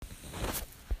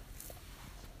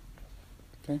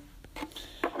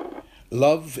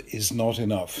Love is not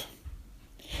enough.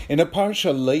 In a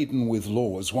parsha laden with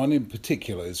laws, one in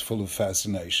particular is full of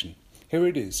fascination. Here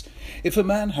it is. If a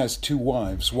man has two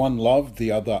wives, one loved, the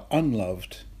other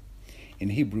unloved,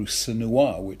 in Hebrew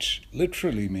senuah, which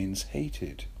literally means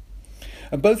hated,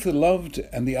 and both the loved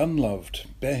and the unloved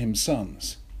bear him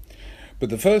sons, but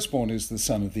the firstborn is the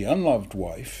son of the unloved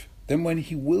wife, then when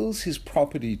he wills his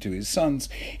property to his sons,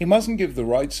 he mustn't give the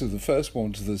rights of the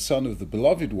firstborn to the son of the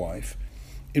beloved wife,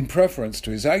 in preference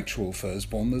to his actual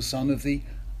firstborn, the son of the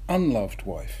unloved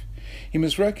wife. He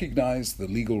must recognize the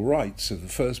legal rights of the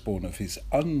firstborn of his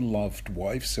unloved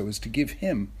wife so as to give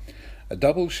him a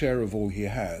double share of all he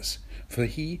has, for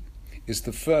he is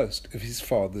the first of his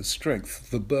father's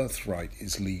strength. The birthright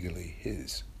is legally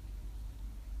his.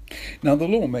 Now the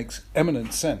law makes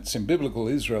eminent sense. In biblical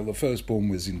Israel, the firstborn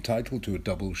was entitled to a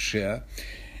double share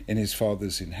in his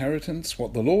father's inheritance.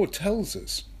 What the law tells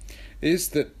us is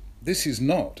that this is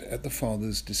not at the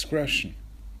father's discretion.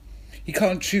 He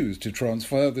can't choose to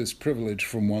transfer this privilege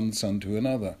from one son to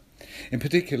another. In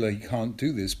particular, he can't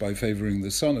do this by favoring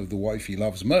the son of the wife he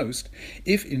loves most,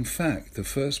 if in fact the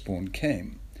firstborn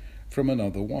came from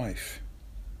another wife.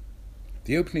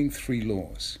 The opening three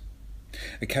laws: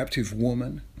 a captive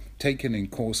woman taken in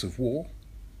course of war,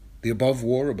 the above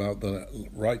war about the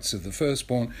rights of the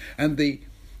firstborn, and the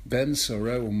ben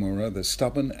soreh umoreh, the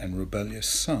stubborn and rebellious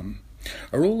son,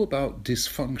 are all about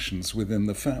dysfunctions within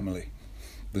the family.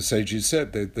 The sages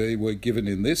said that they were given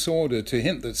in this order to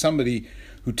hint that somebody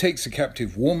who takes a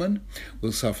captive woman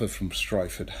will suffer from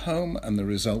strife at home, and the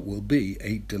result will be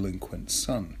a delinquent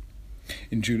son.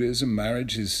 In Judaism,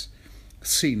 marriage is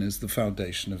seen as the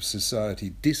foundation of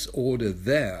society. Disorder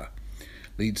there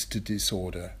leads to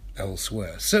disorder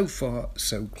elsewhere. So far,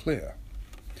 so clear.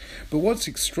 But what's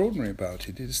extraordinary about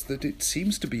it is that it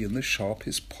seems to be in the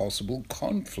sharpest possible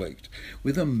conflict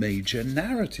with a major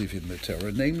narrative in the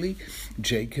Torah, namely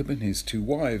Jacob and his two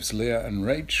wives, Leah and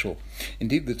Rachel.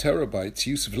 Indeed, the Torah, by its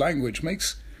use of language,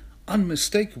 makes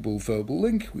unmistakable verbal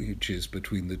linkages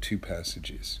between the two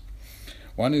passages.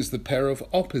 One is the pair of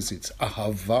opposites,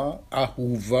 ahava,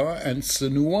 ahuva, and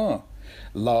senuah,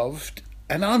 loved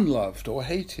and unloved or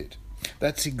hated.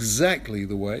 That's exactly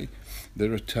the way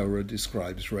the Torah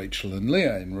describes Rachel and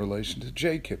Leah in relation to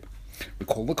Jacob.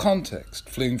 Recall the context.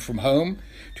 Fleeing from home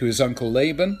to his uncle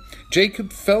Laban,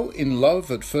 Jacob fell in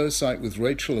love at first sight with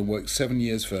Rachel and worked 7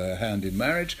 years for her hand in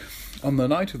marriage. On the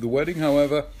night of the wedding,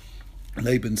 however,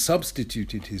 Laban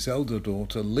substituted his elder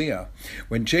daughter Leah.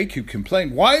 When Jacob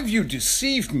complained, "Why have you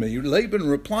deceived me?" Laban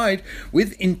replied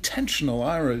with intentional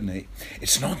irony,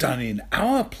 "It's not done in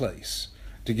our place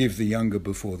to give the younger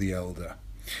before the elder."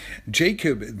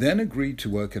 Jacob then agreed to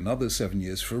work another 7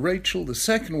 years for Rachel. The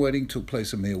second wedding took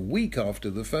place a mere week after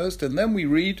the first, and then we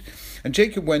read, "And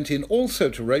Jacob went in also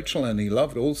to Rachel, and he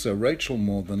loved also Rachel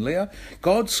more than Leah.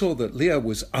 God saw that Leah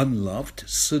was unloved,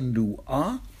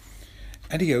 senuah,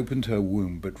 and he opened her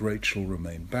womb, but Rachel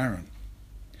remained barren.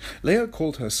 Leah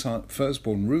called her son,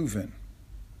 firstborn Reuben,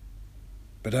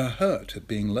 but her hurt at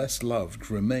being less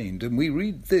loved remained." And we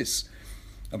read this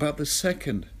about the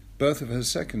second birth of her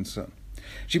second son.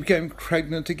 She became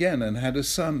pregnant again and had a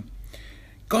son.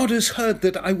 "God has heard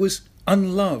that I was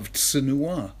unloved,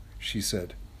 senuah," she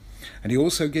said, "and he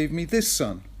also gave me this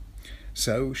son."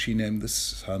 So she named the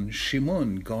son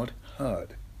Shimon, God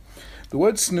heard. The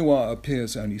word senuah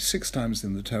appears only 6 times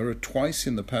in the Torah, twice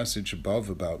in the passage above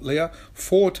about Leah,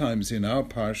 4 times in our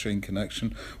parsha in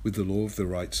connection with the law of the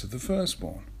rights of the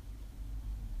firstborn.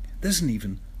 There's an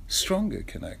even stronger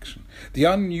connection. The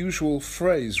unusual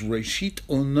phrase, Reshit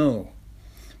Ono,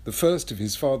 the first of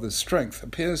his father's strength,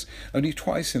 appears only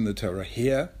twice in the Torah.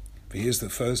 Here, for he is the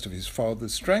first of his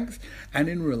father's strength, and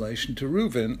in relation to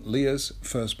Reuben, Leah's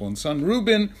firstborn son.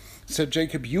 Reuben said,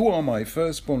 "Jacob, you are my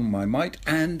firstborn, my might,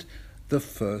 and the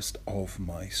first of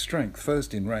my strength,"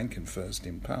 first in rank and first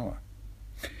in power.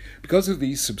 Because of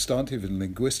these substantive and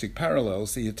linguistic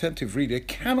parallels, the attentive reader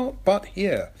cannot but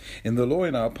hear in the law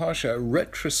in our parsha a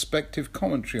retrospective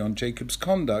commentary on Jacob's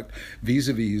conduct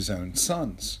vis-à-vis his own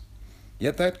sons.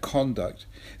 Yet that conduct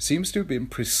seems to have been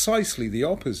precisely the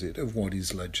opposite of what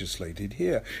is legislated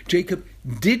here. Jacob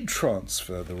did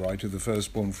transfer the right of the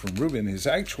firstborn from Reuben, his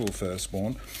actual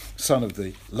firstborn, son of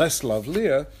the less loved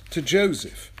Leah, to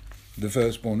Joseph, the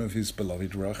firstborn of his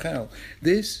beloved Rachel.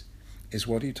 This is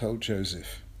what he told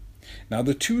Joseph. "Now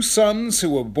the 2 sons who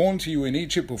were born to you in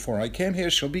Egypt before I came here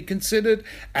shall be considered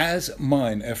as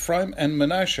mine. Ephraim and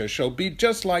Manasseh shall be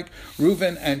just like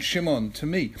Reuben and Shimon to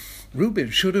me." Reuben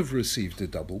should have received a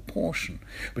double portion,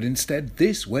 but instead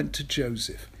this went to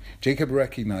Joseph. Jacob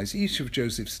recognized each of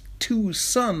Joseph's 2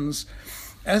 sons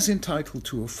as entitled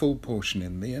to a full portion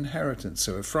in the inheritance.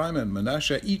 So Ephraim and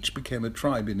Manasseh each became a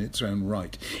tribe in its own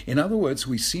right. In other words,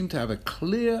 we seem to have a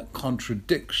clear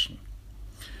contradiction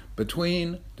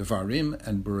between Devarim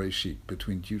and Bereshit,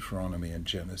 between Deuteronomy and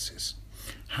Genesis.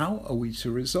 How are we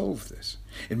to resolve this?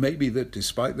 It may be that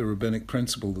despite the rabbinic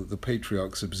principle that the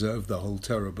patriarchs observed the whole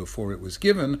Torah before it was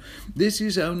given, this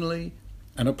is only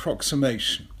an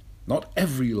approximation. Not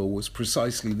every law was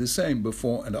precisely the same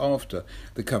before and after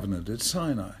the covenant at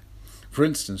Sinai. For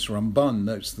instance, Ramban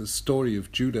notes the story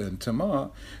of Judah and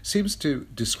Tamar seems to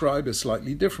describe a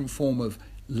slightly different form of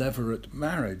levirate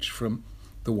marriage from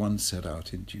the one set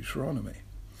out in Deuteronomy.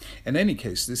 In any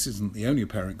case, this isn't the only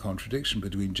apparent contradiction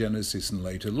between Genesis and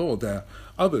later law. There are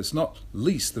others, not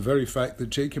least the very fact that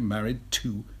Jacob married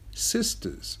 2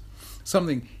 sisters,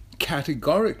 something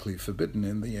categorically forbidden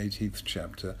in the 18th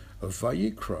chapter of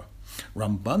Vayikra.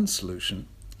 Ramban's solution,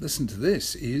 listen to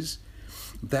this, is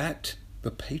that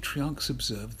the patriarchs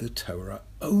observed the Torah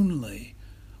only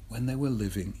when they were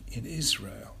living in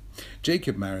Israel.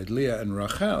 Jacob married Leah and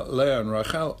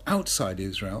Rachel outside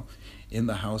Israel in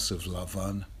the house of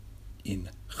Lavan in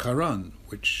Haran,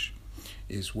 which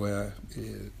is where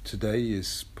today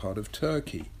is part of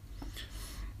Turkey.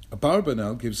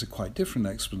 Abarbanel gives a quite different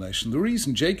explanation. The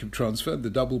reason Jacob transferred the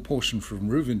double portion from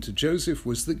Reuben to Joseph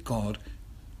was that God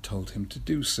told him to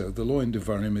do so. The law in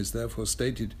Devarim is therefore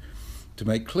stated to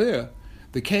make clear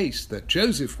the case that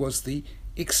Joseph was the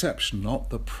exception, not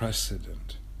the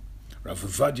precedent. Rav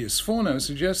Ovadia Sforno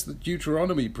suggests that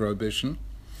Deuteronomy prohibition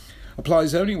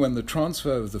applies only when the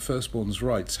transfer of the firstborn's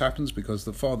rights happens because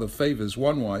the father favors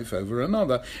one wife over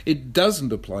another. It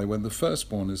doesn't apply when the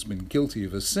firstborn has been guilty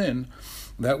of a sin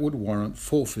that would warrant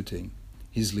forfeiting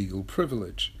his legal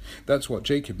privilege. That's what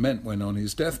Jacob meant when on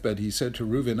his deathbed he said to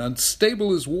Reuben,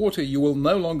 "Unstable as water, you will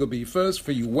no longer be first,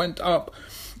 for you went up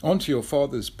onto your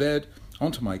father's bed,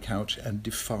 onto my couch, and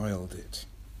defiled it."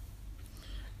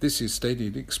 This is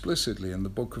stated explicitly in the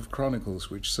book of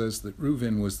Chronicles, which says that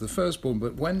Reuben was the firstborn,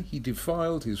 but when he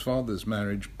defiled his father's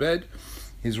marriage bed,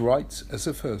 his rights as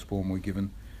a firstborn were given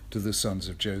to the sons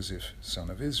of Joseph, son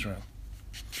of Israel.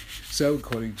 So,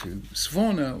 according to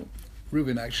Sforno,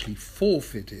 Reuben actually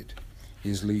forfeited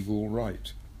his legal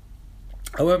right.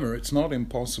 However, it's not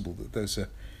impossible that there's a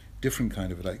different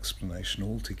kind of an explanation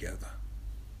altogether.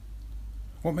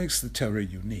 What makes the Torah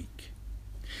unique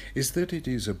is that it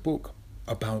is a book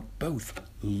about both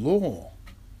law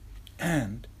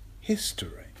and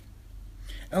history.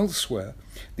 Elsewhere,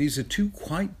 these are 2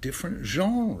 quite different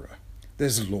genres.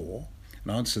 There's law,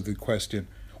 an answer to the question,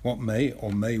 what may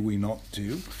or may we not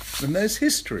do? And there's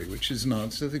history, which is an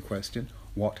answer to the question,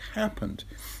 what happened?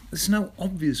 There's no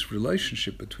obvious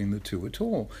relationship between the 2 at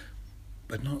all,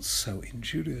 but not so in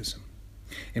Judaism.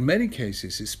 In many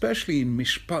cases, especially in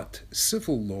mishpat,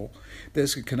 civil law,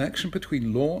 there's a connection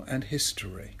between law and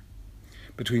history,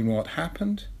 between what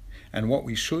happened and what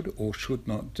we should or should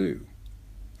not do.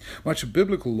 Much of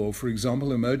biblical law, for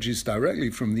example, emerges directly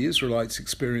from the Israelites'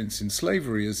 experience in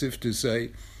slavery, as if to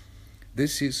say,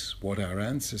 this is what our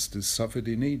ancestors suffered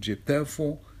in Egypt,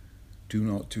 therefore do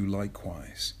not do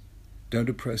likewise. Don't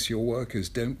oppress your workers,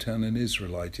 don't turn an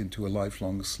Israelite into a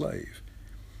lifelong slave.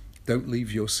 Don't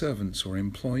leave your servants or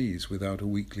employees without a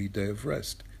weekly day of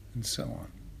rest, and so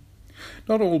on.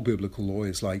 Not all biblical law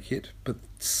is like it, but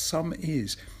some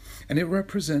is, and it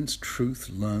represents truth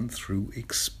learned through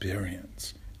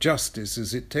experience, justice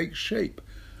as it takes shape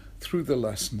through the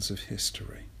lessons of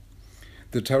history.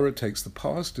 The Torah takes the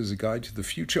past as a guide to the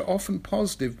future, often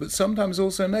positive, but sometimes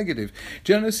also negative.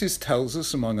 Genesis tells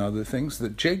us, among other things,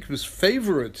 that Jacob's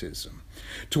favoritism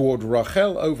toward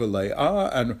Rachel over Leah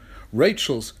and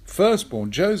Rachel's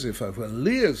firstborn, Joseph, over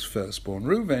Leah's firstborn,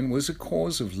 Reuben, was a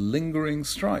cause of lingering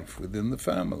strife within the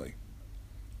family.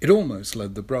 It almost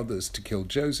led the brothers to kill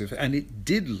Joseph, and it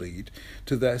did lead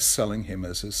to their selling him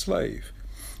as a slave.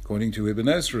 According to Ibn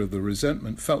Ezra, the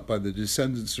resentment felt by the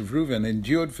descendants of Reuben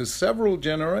endured for several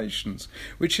generations,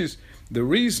 which is the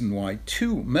reason why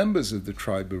 2 members of the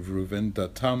tribe of Reuben,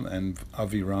 Datam and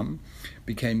Aviram,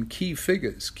 became key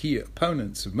figures, key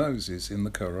opponents of Moses in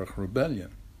the Korach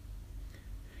rebellion.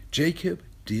 Jacob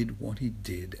did what he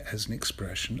did as an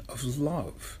expression of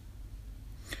love.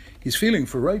 His feeling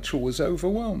for Rachel was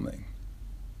overwhelming,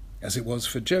 as it was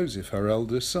for Joseph, her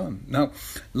eldest son. Now,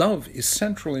 love is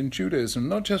central in Judaism,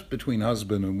 not just between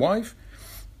husband and wife,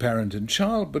 parent and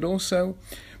child, but also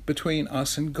between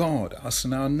us and God, us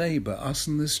and our neighbor, us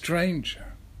and the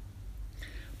stranger.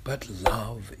 But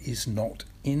love is not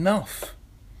enough.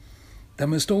 There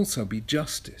must also be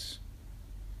justice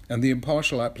and the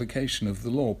impartial application of the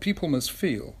law. People must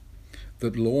feel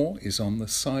that law is on the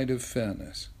side of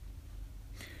fairness.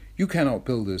 You cannot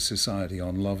build a society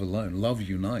on love alone. Love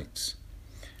unites,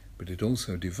 but it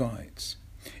also divides.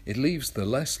 It leaves the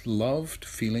less loved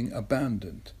feeling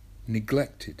abandoned,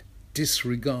 neglected,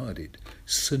 disregarded,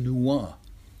 senua,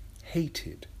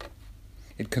 hated.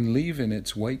 It can leave in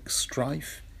its wake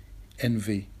strife,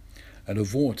 envy, and a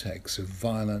vortex of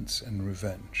violence and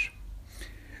revenge.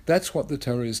 That's what the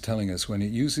Torah is telling us when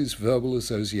it uses verbal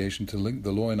association to link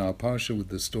the law in our parsha with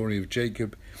the story of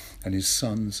Jacob and his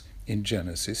sons in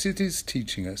Genesis. It is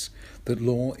teaching us that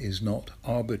law is not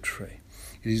arbitrary.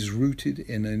 It is rooted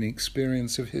in an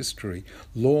experience of history.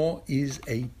 Law is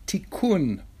a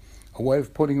tikkun, a way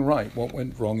of putting right what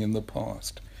went wrong in the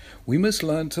past. We must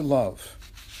learn to love,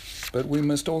 but we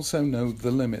must also know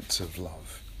the limits of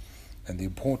love and the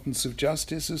importance of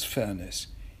justice as fairness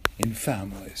in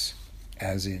families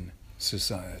as in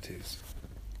societies.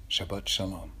 Shabbat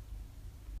Shalom.